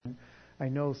I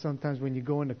know sometimes when you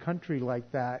go in a country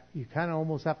like that, you kind of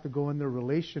almost have to go in the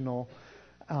relational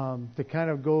to kind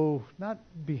of go not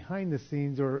behind the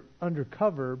scenes or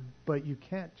undercover, but you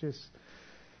can't just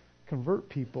convert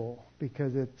people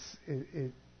because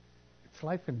it's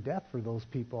life and death for those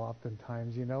people.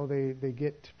 Oftentimes, they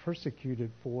get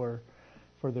persecuted for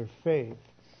their faith.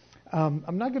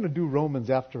 I'm not going to do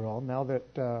Romans after all. Now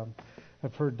that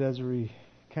I've heard Desiree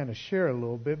kind of share a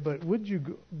little bit, but would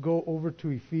you go over to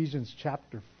Ephesians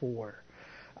chapter 4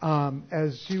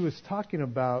 as she was talking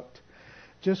about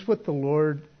just what the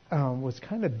Lord was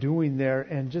kind of doing there,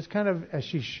 and just kind of as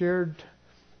she shared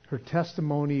her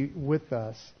testimony with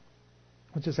us.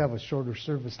 We'll just have a shorter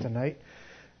service tonight.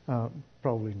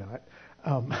 Probably not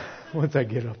once I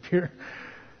get up here.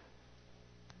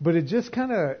 But it just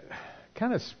kind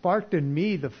of sparked in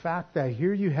me the fact that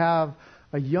here you have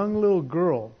a young little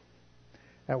girl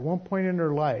at one point in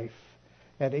her life,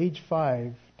 at age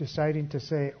 5, deciding to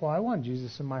say, well, I want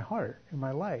Jesus in my heart, in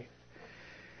my life.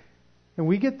 And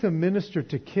we get to minister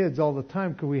to kids all the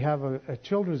time because we have a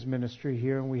children's ministry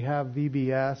here, and we have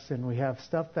VBS, and we have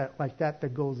stuff like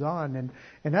that goes on.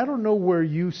 And I don't know where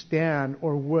you stand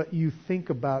or what you think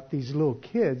about these little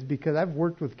kids, because I've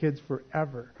worked with kids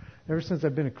forever. Ever since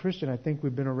I've been a Christian, I think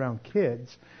we've been around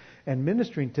kids and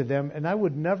ministering to them. And I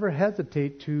would never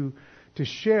hesitate to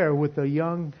share with a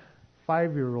young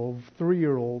 5-year-old,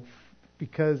 3-year-old,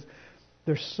 because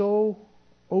they're so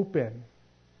open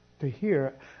to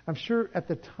hear. I'm sure at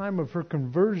the time of her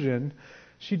conversion,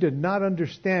 she did not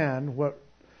understand what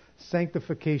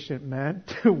sanctification meant,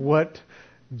 what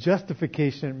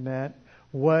justification meant,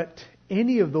 what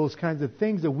any of those kinds of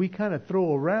things that we kind of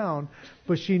throw around,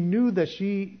 but she knew that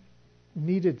she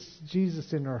needed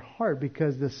Jesus in her heart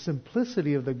because the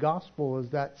simplicity of the gospel is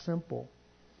that simple.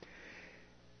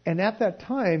 And at that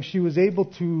time, she was able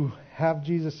to have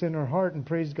Jesus in her heart, and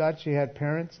praise God, she had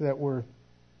parents that were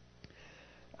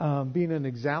being an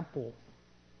example.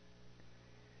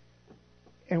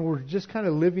 And we're just kind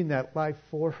of living that life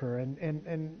for her.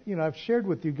 And I've shared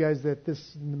with you guys that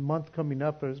this month coming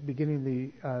up,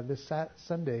 beginning this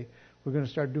Sunday, we're going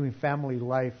to start doing family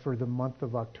life for the month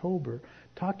of October,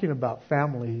 talking about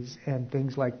families and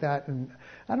things like that. And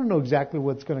I don't know exactly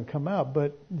what's going to come out,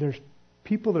 but there's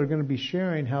people that are going to be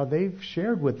sharing how they've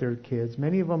shared with their kids.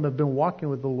 Many of them have been walking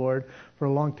with the Lord for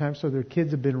a long time, so their kids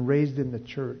have been raised in the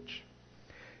church.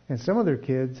 And some of their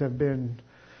kids have been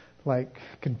like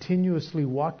continuously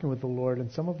walking with the Lord,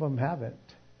 and some of them haven't.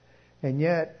 And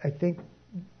yet, I think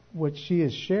what she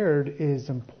has shared is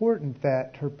important,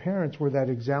 that her parents were that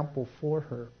example for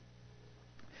her.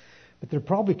 But there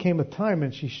probably came a time,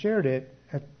 and she shared it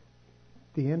at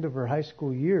the end of her high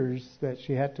school years, that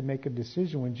she had to make a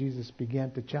decision when Jesus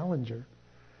began to challenge her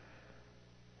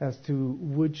as to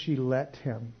would she let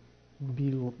him be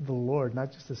the Lord,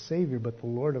 not just the Savior, but the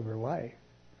Lord of her life.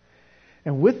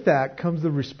 And with that comes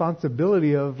the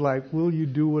responsibility of, like, will you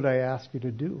do what I ask you to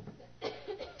do?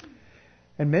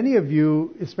 And many of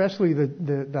you, especially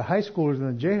the high schoolers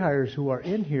and the J-hires who are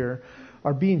in here,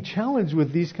 are being challenged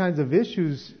with these kinds of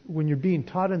issues when you're being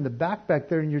taught in the back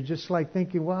there, and you're just like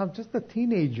thinking, well, I'm just a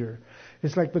teenager.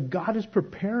 It's like, but God is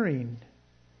preparing.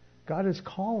 God is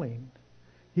calling.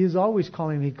 He is always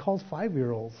calling. He calls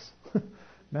 5-year-olds.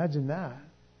 Imagine that.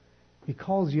 He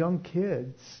calls young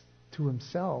kids to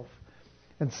himself.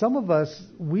 And some of us,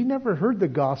 we never heard the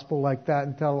gospel like that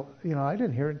until, I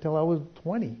didn't hear it until I was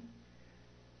 20.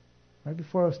 Right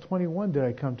before I was 21 did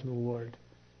I come to the Lord.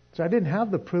 So I didn't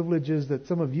have the privileges that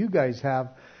some of you guys have.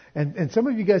 And some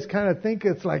of you guys kind of think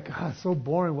it's like, so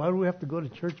boring. Why do we have to go to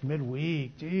church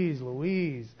midweek? Jeez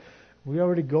Louise. We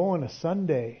already go on a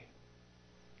Sunday.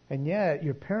 And yet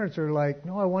your parents are like,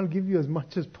 no, I want to give you as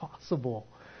much as possible.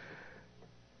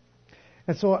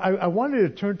 And so I wanted to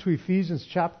turn to Ephesians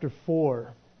chapter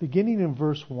 4, beginning in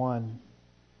verse 1,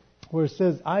 where it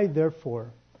says, I,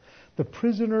 therefore, the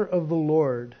prisoner of the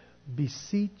Lord,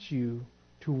 beseech you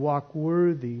to walk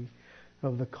worthy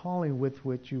of the calling with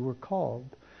which you were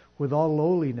called, with all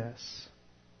lowliness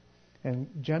and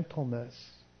gentleness,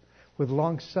 with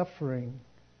long-suffering,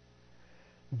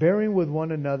 bearing with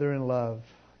one another in love,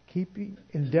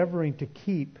 endeavoring to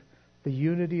keep the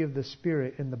unity of the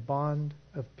Spirit in the bond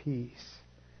of peace.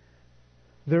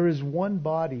 There is one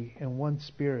body and one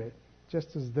Spirit,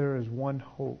 just as there is one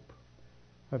hope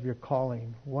of your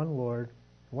calling, one Lord,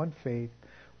 one faith,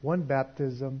 one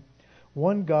baptism,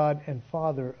 one God and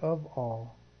Father of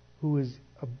all, who is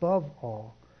above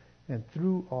all, and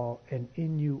through all, and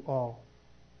in you all.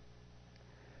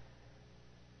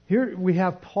 Here we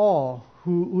have Paul,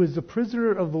 who is a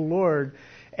prisoner of the Lord,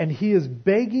 And he is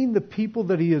begging the people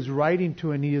that he is writing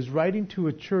to, and he is writing to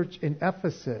a church in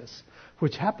Ephesus,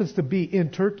 which happens to be in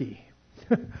Turkey,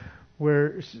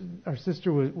 where our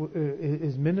sister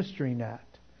is ministering at,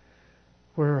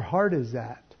 where her heart is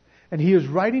at. And he is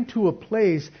writing to a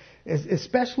place,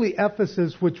 especially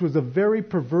Ephesus, which was a very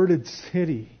perverted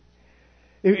city.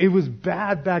 It was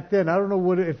bad back then. I don't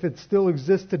know if it still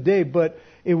exists today, but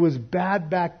it was bad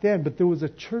back then. But there was a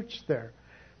church there,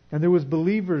 and there was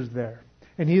believers there.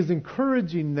 And he is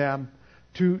encouraging them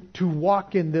to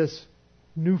walk in this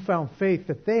newfound faith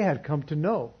that they had come to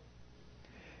know.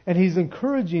 And he's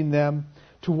encouraging them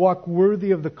to walk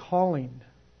worthy of the calling.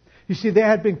 You see, they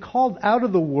had been called out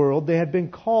of the world. They had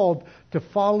been called to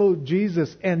follow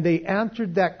Jesus, and they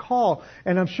answered that call.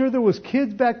 And I'm sure there was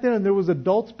kids back then and there was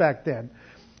adults back then.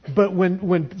 But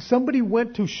when somebody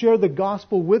went to share the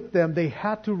gospel with them, they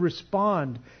had to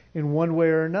respond in one way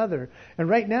or another. And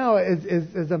right now,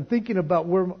 as I'm thinking about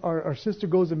where our sister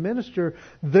goes to minister,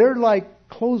 they're like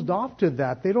closed off to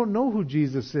that. They don't know who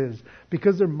Jesus is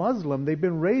because they're Muslim. They've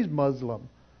been raised Muslim.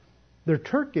 They're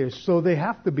Turkish, so they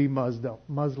have to be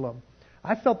Muslim.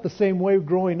 I felt the same way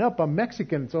growing up. I'm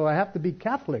Mexican, so I have to be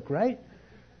Catholic, right?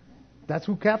 That's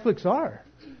who Catholics are.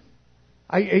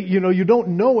 You don't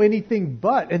know anything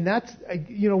but, and that's,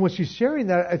 when she's sharing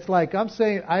that, it's like I'm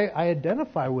saying, I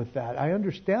identify with that. I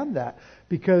understand that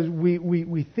because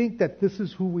we think that this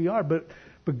is who we are,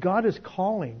 but God is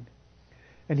calling.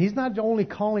 And He's not only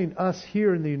calling us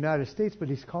here in the United States, but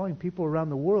He's calling people around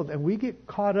the world. And we get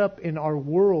caught up in our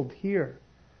world here.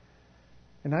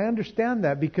 And I understand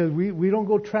that because we don't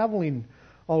go traveling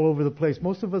all over the place.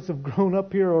 Most of us have grown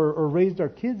up here or raised our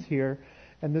kids here,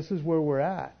 and this is where we're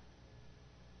at.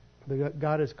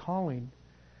 God is calling.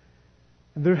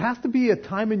 And there has to be a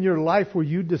time in your life where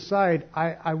you decide,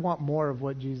 I want more of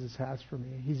what Jesus has for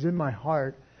me. He's in my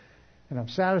heart, and I'm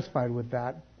satisfied with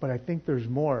that, but I think there's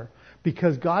more.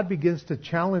 Because God begins to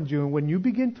challenge you, and when you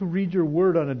begin to read your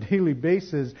Word on a daily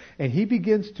basis, and He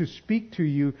begins to speak to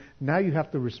you, now you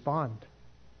have to respond.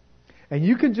 And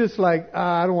you can just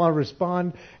I don't want to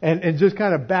respond, and just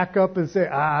kind of back up and say,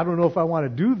 I don't know if I want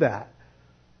to do that.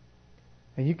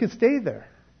 And you can stay there.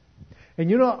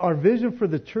 And our vision for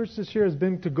the church this year has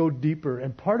been to go deeper.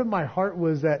 And part of my heart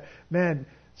was that,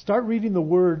 start reading the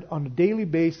Word on a daily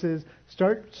basis,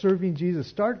 start serving Jesus,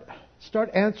 start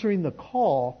answering the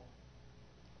call,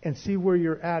 and see where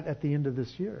you're at the end of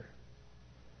this year.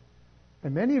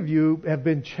 And many of you have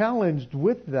been challenged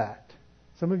with that.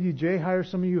 Some of you J-hire,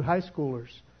 some of you high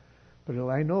schoolers. But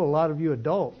I know a lot of you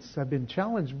adults have been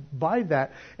challenged by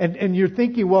that. And you're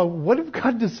thinking, well, what if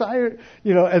God decided,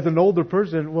 as an older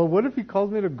person, well, what if He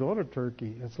calls me to go to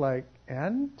Turkey? It's like,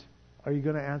 and? Are you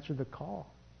going to answer the call?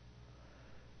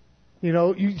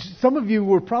 Some of you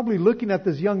were probably looking at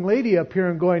this young lady up here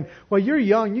and going, well, you're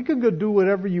young, you can go do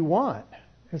whatever you want.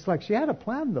 It's like she had a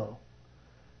plan, though.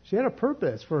 She had a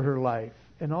purpose for her life.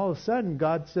 And all of a sudden,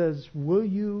 God says, will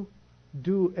you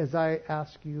do as I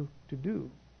ask you to do?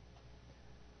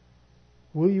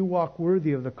 Will you walk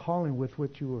worthy of the calling with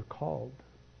which you were called?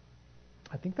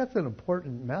 I think that's an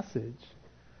important message.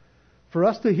 For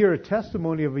us to hear a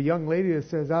testimony of a young lady that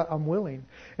says, I'm willing.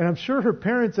 And I'm sure her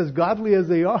parents, as godly as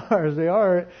they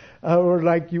are, were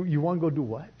like, you want to go do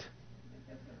what?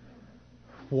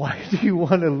 Why do you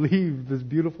want to leave this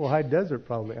beautiful high desert,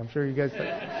 probably? I'm sure you guys think.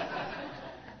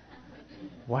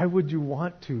 Why would you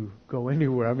want to go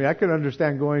anywhere? I mean, I can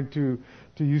understand going to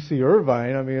UC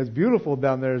Irvine. I mean, it's beautiful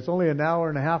down there. It's only an hour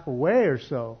and a half away or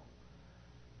so.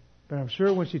 But I'm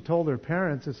sure when she told her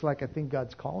parents, it's like, I think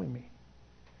God's calling me.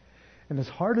 And as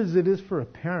hard as it is for a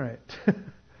parent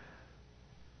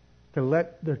to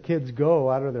let their kids go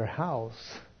out of their house,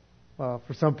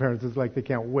 for some parents it's like they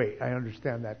can't wait. I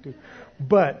understand that too.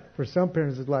 But for some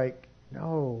parents it's like,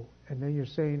 no. And then you're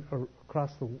saying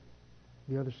across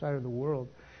the other side of the world.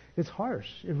 It's harsh.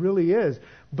 It really is.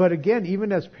 But again,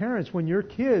 even as parents, when your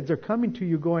kids are coming to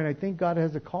you going, I think God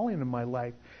has a calling in my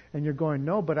life. And you're going,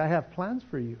 no, but I have plans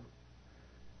for you.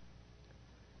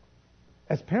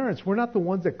 As parents, we're not the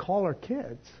ones that call our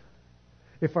kids.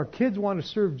 If our kids want to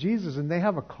serve Jesus and they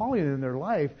have a calling in their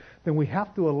life, then we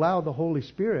have to allow the Holy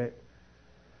Spirit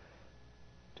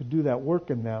to do that work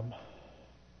in them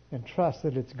and trust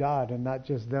that it's God and not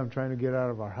just them trying to get out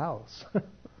of our house.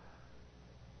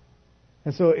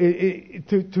 And so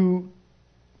to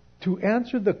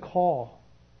answer the call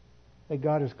that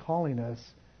God is calling us,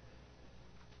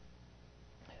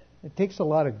 it takes a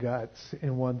lot of guts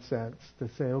in one sense to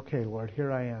say, okay, Lord,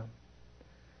 here I am.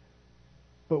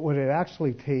 But what it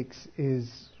actually takes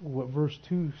is what verse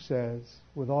 2 says,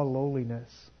 with all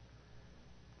lowliness.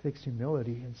 It takes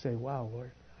humility and say, wow,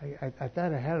 Lord, I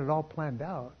thought I had it all planned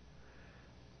out.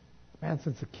 Man,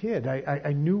 since a kid,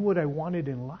 I knew what I wanted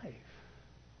in life.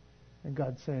 And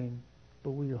God's saying,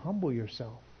 but will you humble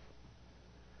yourself?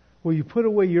 Will you put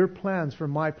away your plans for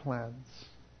my plans?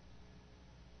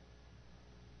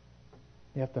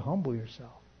 You have to humble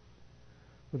yourself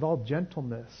with all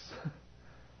gentleness.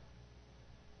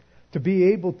 To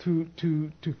be able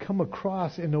to come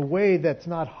across in a way that's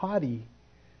not haughty.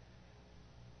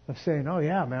 Of saying, oh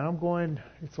yeah, man, I'm going.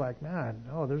 It's like, man,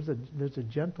 no, there's a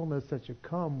gentleness that should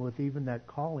come with even that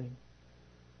calling.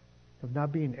 Of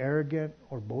not being arrogant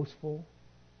or boastful.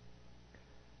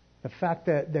 The fact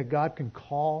that God can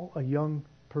call a young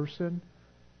person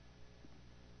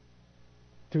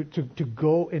to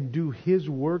go and do His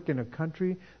work in a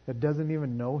country that doesn't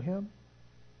even know Him.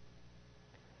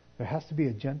 There has to be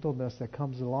a gentleness that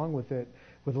comes along with it,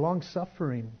 with long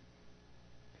suffering.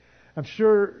 I'm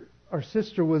sure our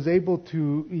sister was able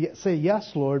to say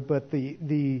yes, Lord, but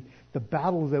the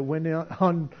battles that went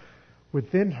on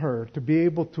within her, to be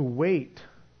able to wait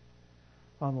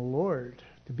on the Lord,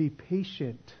 to be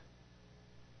patient,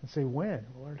 and say, when,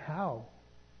 Lord, how,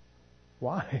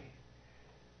 why?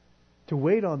 To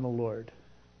wait on the Lord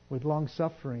with long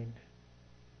suffering,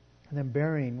 and then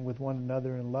bearing with one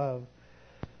another in love.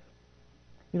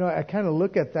 You know, I kind of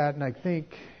look at that and I think,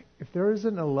 if there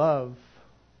isn't a love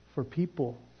for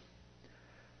people,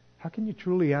 how can you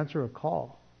truly answer a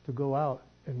call to go out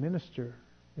and minister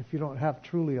if you don't have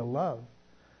truly a love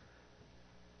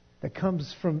that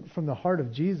comes from the heart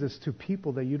of Jesus to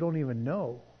people that you don't even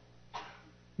know?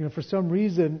 You know, for some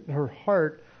reason, her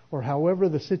heart, or however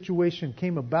the situation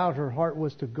came about, her heart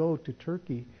was to go to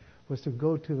Turkey, was to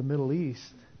go to the Middle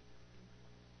East,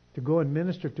 to go and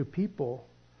minister to people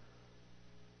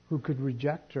who could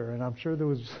reject her. And I'm sure there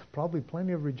was probably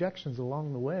plenty of rejections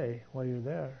along the way while you're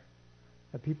there.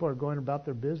 That people are going about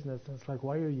their business, and it's like,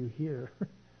 why are you here?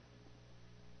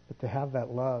 But to have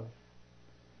that love.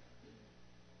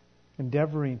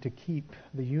 Endeavoring to keep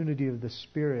the unity of the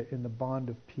Spirit in the bond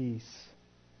of peace.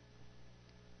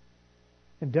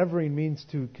 Endeavoring means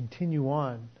to continue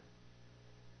on,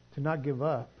 to not give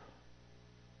up.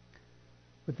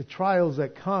 But the trials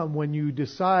that come when you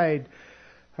decide,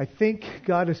 I think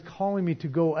God is calling me to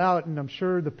go out, and I'm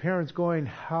sure the parents going,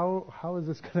 how is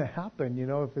this going to happen? You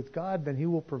know, if it's God, then He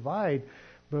will provide,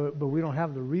 but we don't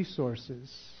have the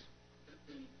resources.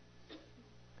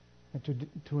 And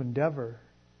to endeavor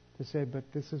to say, but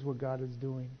this is what God is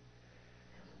doing.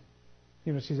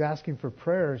 You know, she's asking for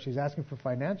prayer, she's asking for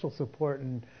financial support,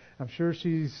 and I'm sure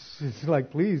she's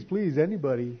like, please,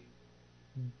 anybody.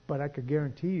 But I could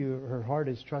guarantee you her heart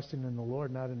is trusting in the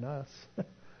Lord, not in us.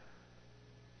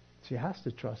 She has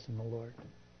to trust in the Lord.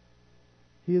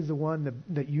 He is the one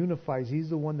that unifies. He's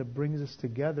the one that brings us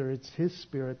together. It's His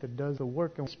Spirit that does the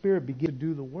work. And when the Spirit begins to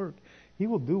do the work, He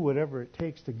will do whatever it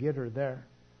takes to get her there.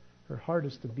 Her heart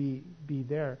is to be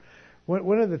there.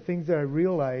 One of the things that I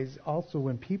realize also,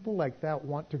 when people like that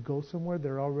want to go somewhere,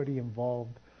 they're already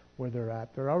involved where they're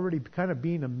at. They're already kind of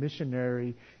being a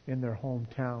missionary in their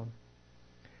hometown.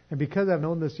 And because I've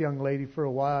known this young lady for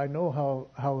a while, I know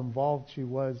how involved she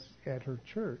was at her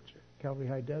church, Calvary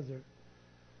High Desert.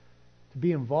 To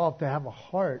be involved, to have a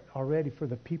heart already for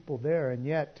the people there, and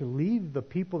yet to leave the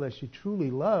people that she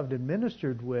truly loved and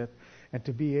ministered with, and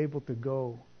to be able to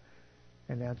go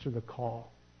and answer the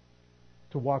call,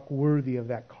 to walk worthy of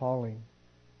that calling.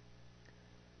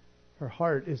 Her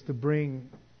heart is to bring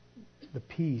the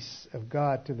peace of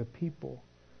God to the people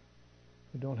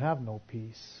who don't have no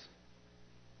peace.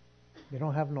 They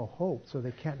don't have no hope, so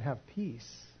they can't have peace.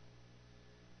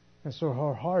 And so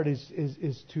her heart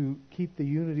is to keep the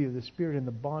unity of the Spirit in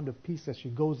the bond of peace as she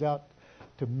goes out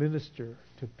to minister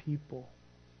to people.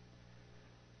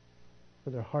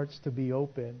 For their hearts to be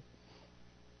open.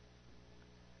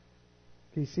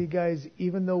 You see, guys,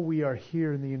 even though we are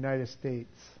here in the United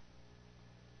States,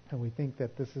 and we think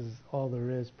that this is all there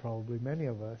is, probably, many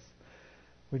of us,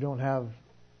 we don't have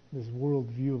this world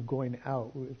view of going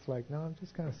out. It's like, no, I'm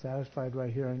just kind of satisfied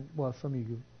right here. And well, some of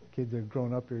you kids that have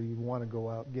grown up here, you want to go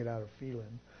out, get out of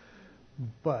feeling.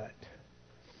 But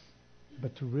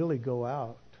to really go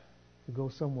out, to go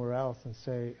somewhere else and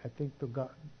say, I think the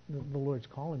Lord's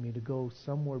calling me to go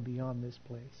somewhere beyond this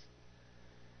place.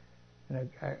 And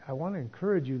I want to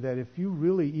encourage you that if you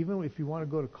really, even if you want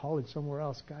to go to college somewhere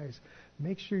else, guys,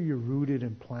 make sure you're rooted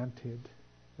and planted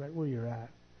right where you're at.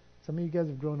 Some of you guys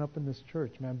have grown up in this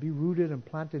church, man. Be rooted and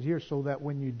planted here so that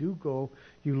when you do go,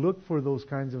 you look for those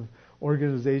kinds of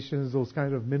organizations, those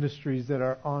kind of ministries that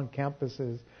are on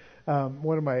campuses.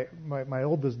 One of my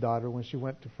oldest daughter, when she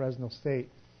went to Fresno State,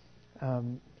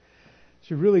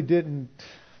 she really didn't.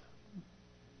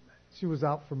 she was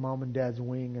out for mom and dad's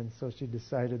wing, and so she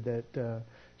decided that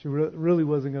she really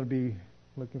wasn't going to be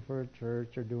looking for a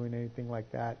church or doing anything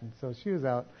like that. And so she was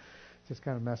out just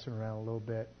kind of messing around a little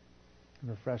bit in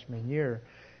her freshman year.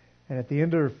 And at the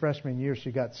end of her freshman year,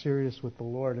 she got serious with the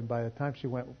Lord. And by the time she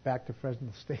went back to Fresno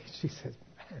State, she says,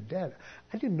 "Man, Dad,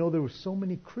 I didn't know there were so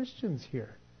many Christians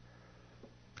here."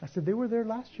 I said, "They were there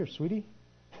last year, sweetie."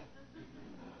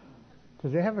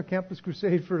 Because they have a campus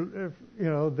crusade for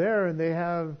there, and they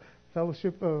have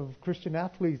fellowship of Christian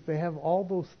athletes. They have all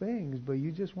those things, but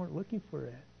you just weren't looking for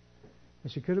it.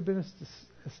 And she could have been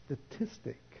a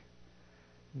statistic.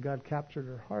 God captured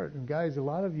her heart. And guys, a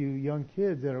lot of you young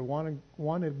kids that are want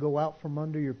to go out from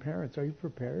under your parents, are you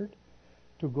prepared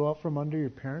to go out from under your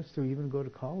parents to even go to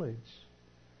college?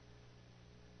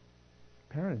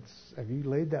 Parents, have you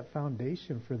laid that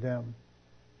foundation for them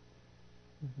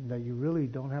that you really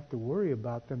don't have to worry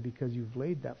about them because you've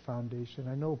laid that foundation?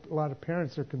 I know a lot of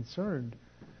parents are concerned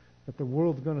that the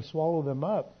world's going to swallow them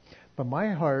up. But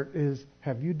my heart is,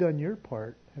 have you done your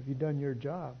part? Have you done your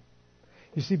job?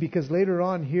 You see, because later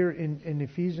on here in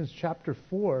Ephesians chapter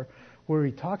 4, where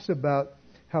he talks about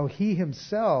how he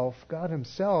himself, God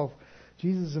himself,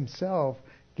 Jesus himself,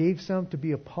 gave some to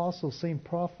be apostles, some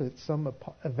prophets, some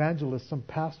evangelists, some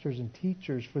pastors and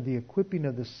teachers for the equipping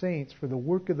of the saints, for the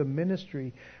work of the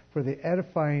ministry, for the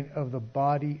edifying of the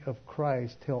body of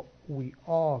Christ, till we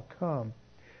all come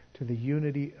to the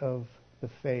unity of the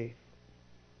faith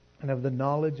and of the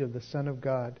knowledge of the Son of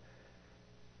God,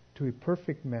 to a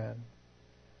perfect man,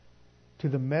 to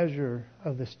the measure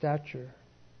of the stature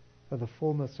of the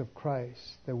fullness of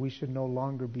Christ, that we should no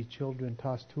longer be children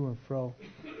tossed to and fro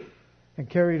and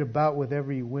carried about with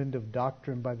every wind of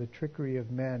doctrine by the trickery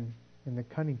of men and the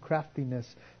cunning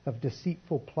craftiness of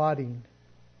deceitful plotting,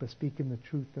 but speaking the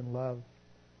truth in love,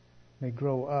 may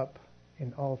grow up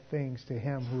in all things to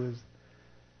him who is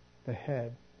the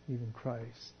head, even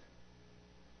Christ.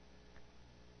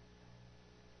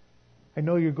 I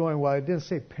know you're going, well, I didn't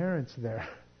say parents there.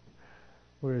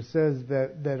 Where it says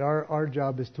that our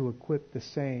job is to equip the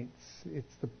saints.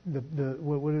 It's the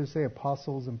what does it say?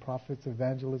 Apostles and prophets,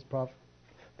 evangelists,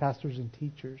 pastors and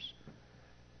teachers.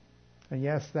 And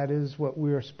yes, that is what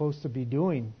we are supposed to be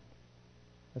doing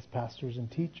as pastors and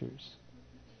teachers.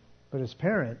 But as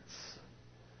parents,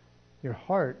 your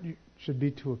heart should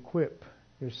be to equip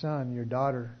your son, your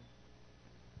daughter,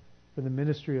 for the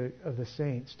ministry of the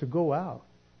saints, to go out.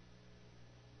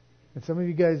 And some of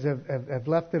you guys have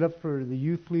left it up for the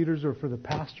youth leaders or for the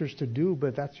pastors to do,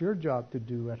 but that's your job to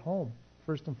do at home,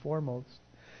 first and foremost.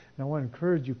 And I want to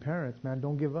encourage you parents, man,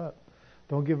 don't give up.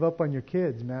 Don't give up on your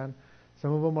kids, man.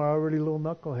 Some of them are already little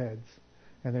knuckleheads,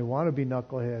 and they want to be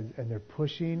knuckleheads, and they're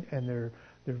pushing, and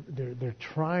they're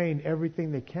trying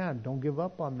everything they can. Don't give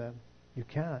up on them. You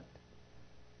can't.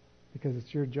 Because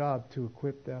it's your job to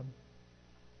equip them.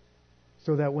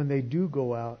 So that when they do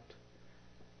go out,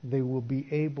 they will be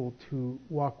able to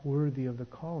walk worthy of the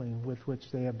calling with which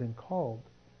they have been called.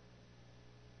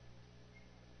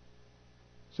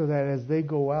 So that as they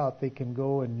go out, they can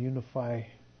go and unify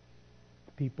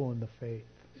people in the faith.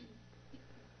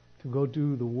 To go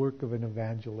do the work of an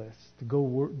evangelist. To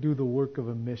go do the work of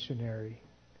a missionary.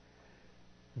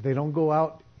 If they don't go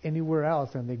out anywhere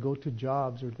else and they go to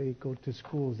jobs or they go to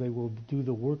schools, they will do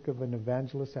the work of an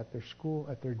evangelist at their school,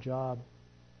 at their job.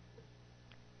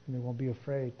 And they won't be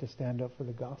afraid to stand up for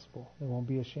the gospel. They won't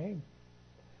be ashamed.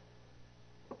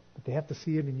 But they have to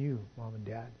see it in you, Mom and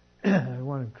Dad. I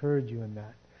want to encourage you in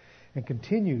that. And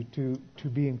continue to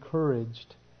be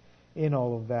encouraged in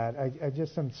all of that. I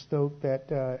just am stoked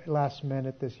that last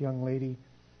minute this young lady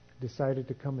decided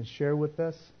to come and share with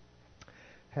us.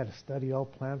 Had a study all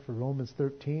planned for Romans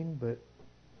 13, but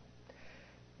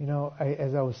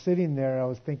as I was sitting there, I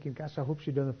was thinking, gosh, I hope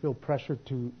she doesn't feel pressure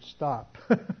to stop.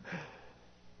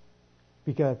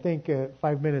 Because I think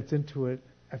 5 minutes into it,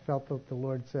 I felt that the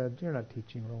Lord said, you're not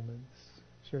teaching Romans.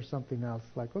 Share something else.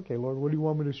 Like, okay, Lord, what do you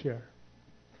want me to share?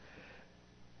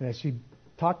 And as she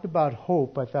talked about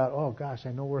hope, I thought, oh gosh,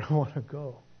 I know where I want to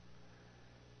go.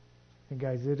 And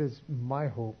guys, it is my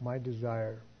hope, my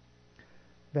desire,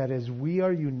 that as we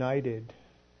are united,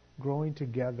 growing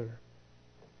together,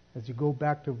 as you go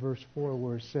back to verse 4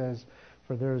 where it says,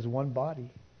 for there is one body.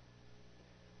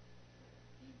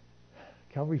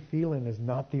 Calvary Phelan is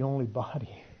not the only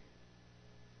body.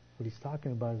 What he's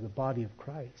talking about is the body of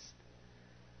Christ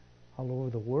all over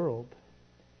the world.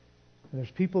 And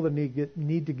there's people that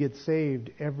need to get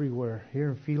saved everywhere.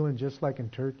 Here in Phelan, just like in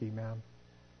Turkey, man.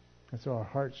 And so our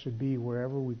hearts should be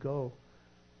wherever we go.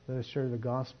 Let us share the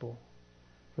gospel.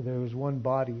 For there is one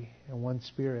body and one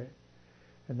Spirit.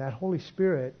 And that Holy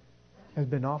Spirit has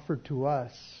been offered to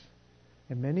us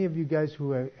And many of you guys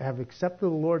who have accepted the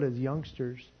Lord as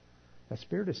youngsters, that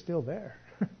Spirit is still there.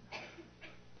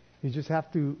 You just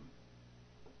have to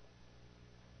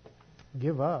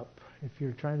give up if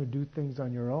you're trying to do things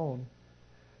on your own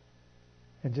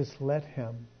and just let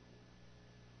Him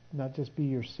not just be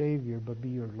your Savior, but be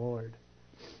your Lord.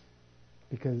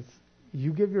 Because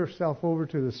you give yourself over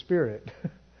to the Spirit,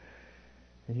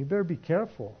 and you better be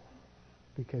careful,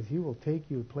 because He will take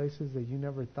you to places that you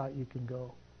never thought you can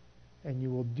go. And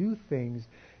you will do things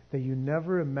that you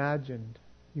never imagined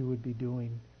you would be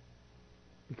doing,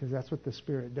 because that's what the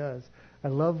Spirit does. I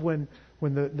love when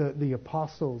the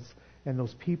apostles and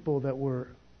those people that were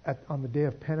on the day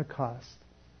of Pentecost,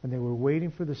 and they were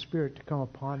waiting for the Spirit to come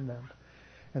upon them.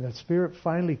 And the Spirit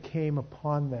finally came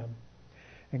upon them.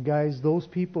 And guys, those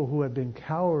people who had been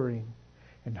cowering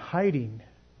and hiding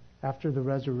after the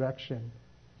resurrection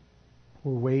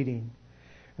were waiting.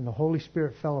 And the Holy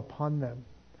Spirit fell upon them.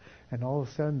 And all of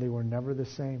a sudden, they were never the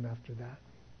same after that.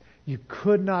 You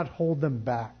could not hold them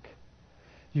back.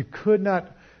 You could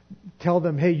not tell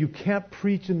them, hey, you can't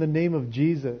preach in the name of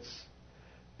Jesus.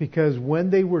 Because when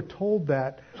they were told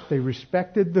that, they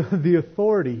respected the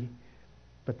authority,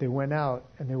 but they went out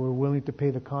and they were willing to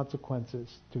pay the consequences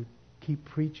to keep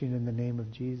preaching in the name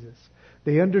of Jesus.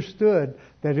 They understood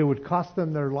that it would cost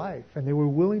them their life, and they were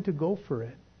willing to go for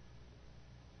it.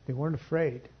 They weren't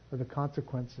afraid of the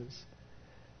consequences.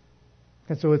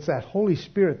 And so it's that Holy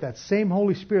Spirit, that same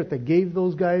Holy Spirit that gave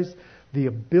those guys the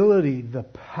ability, the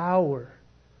power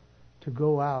to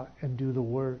go out and do the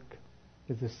work,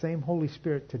 is the same Holy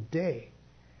Spirit today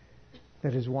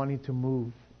that is wanting to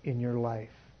move in your life.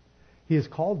 He has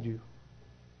called you.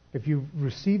 If you've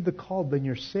received the call, then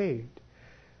you're saved.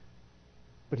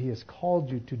 But He has called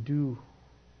you to do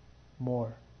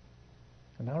more.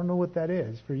 And I don't know what that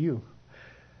is for you.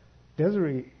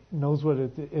 Desiree knows what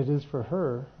it is for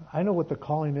her. I know what the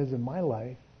calling is in my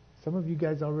life. Some of you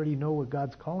guys already know what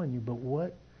God's calling you, but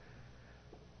what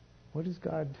is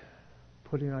God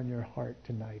putting on your heart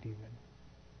tonight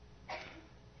even?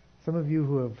 Some of you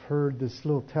who have heard this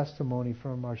little testimony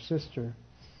from our sister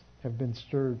have been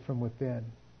stirred from within.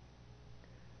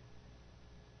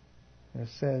 And it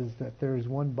says that there is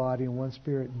one body and one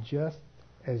Spirit, just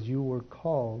as you were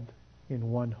called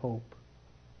in one hope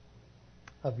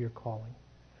of your calling.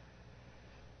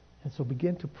 And so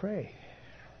begin to pray.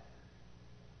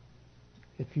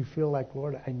 If you feel like,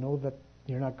 Lord, I know that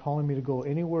you're not calling me to go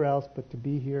anywhere else but to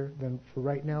be here, then for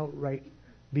right now,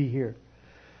 be here.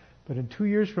 But in 2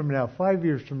 years from now, 5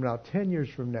 years from now, 10 years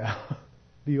from now,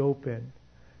 be open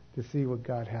to see what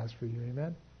God has for you.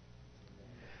 Amen?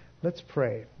 Let's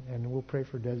pray. And we'll pray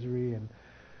for Desiree, and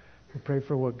we'll pray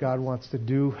for what God wants to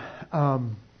do.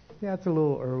 Yeah, it's a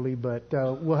little early, but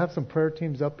we'll have some prayer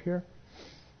teams up here.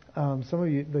 Some of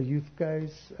you, the youth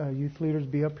guys, youth leaders,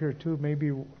 be up here too.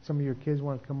 Maybe some of your kids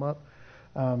want to come up.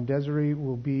 Desiree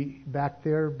will be back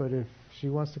there, but if she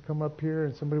wants to come up here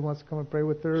and somebody wants to come and pray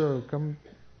with her or come,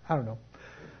 I don't know.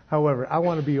 However, I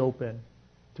want to be open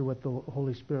to what the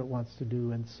Holy Spirit wants to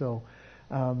do. And so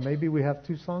maybe we have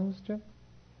 2 songs, Jim?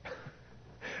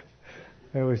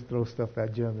 I always throw stuff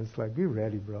at Jim. It's like, be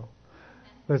ready, bro.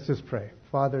 Let's just pray.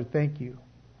 Father, thank you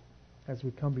as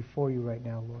we come before you right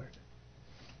now, Lord.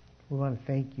 We want to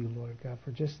thank you, Lord God,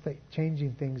 for just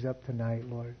changing things up tonight,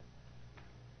 Lord.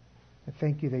 I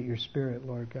thank you that your Spirit,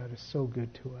 Lord God, is so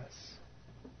good to us.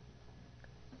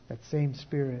 That same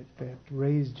Spirit that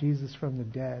raised Jesus from the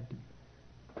dead,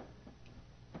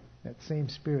 that same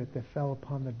Spirit that fell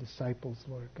upon the disciples,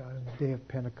 Lord God, on the day of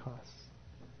Pentecost.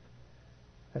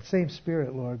 That same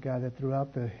Spirit, Lord God, that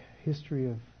throughout the history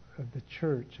of the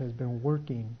church has been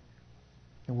working,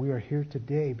 and we are here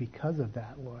today because of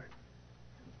that, Lord.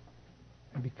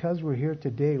 And because we're here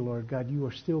today, Lord God, you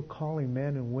are still calling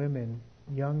men and women,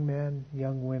 young men,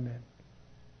 young women,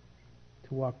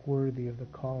 to walk worthy of the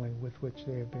calling with which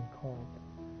they have been called.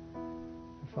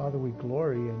 And Father, we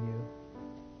glory in you.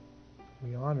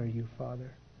 We honor you,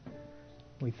 Father.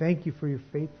 We thank you for your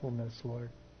faithfulness, Lord,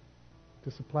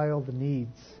 to supply all the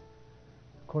needs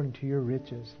according to your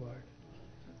riches, Lord.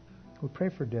 We pray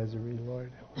for Desiree,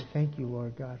 Lord. We thank you,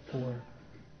 Lord God, for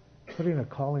putting a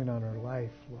calling on her life,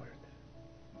 Lord.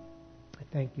 I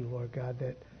thank you, Lord God,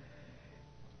 that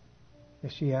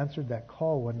she answered that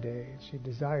call one day. She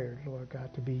desired, Lord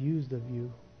God, to be used of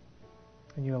you.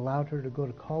 And you allowed her to go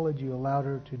to college. You allowed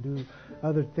her to do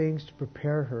other things to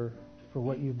prepare her for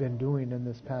what you've been doing in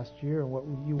this past year and what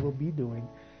you will be doing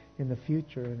in the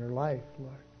future in her life,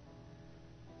 Lord.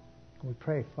 We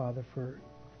pray, Father, for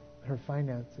her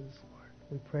finances, Lord.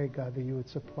 We pray, God, that you would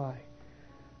supply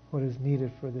what is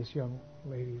needed for this young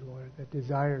lady, Lord, that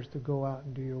desires to go out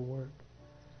and do your work.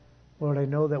 Lord, I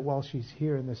know that while she's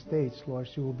here in the States, Lord,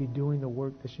 she will be doing the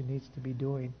work that she needs to be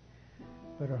doing,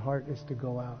 but her heart is to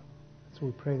go out. So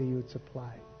we pray that you would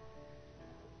supply.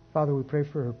 Father, we pray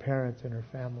for her parents and her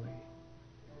family.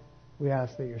 We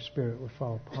ask that your Spirit would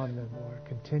fall upon them, Lord,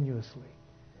 continuously,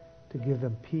 to give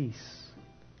them peace,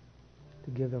 to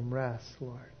give them rest,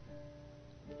 Lord,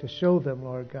 to show them,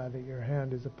 Lord God, that your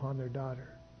hand is upon their daughter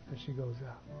as she goes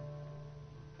out,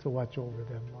 to watch over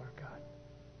them, Lord God.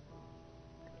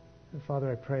 And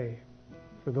Father, I pray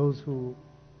for those who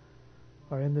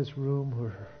are in this room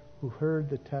who heard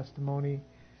the testimony,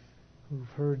 who've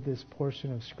heard this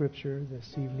portion of Scripture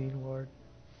this evening, Lord,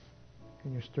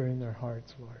 and you're stirring their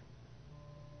hearts, Lord.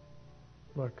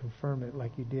 Lord, confirm it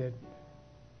like you did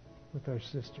with our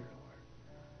sister, Lord.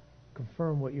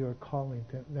 Confirm what you are calling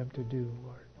them to do,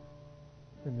 Lord,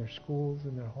 in their schools,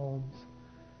 in their homes,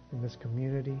 in this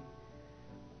community,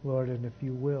 Lord, and if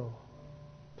you will,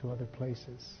 to other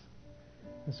places.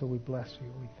 And so we bless you.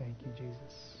 We thank you,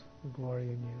 Jesus. We glory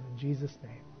in you. In Jesus'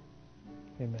 name,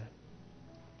 amen.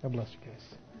 God bless you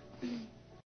guys.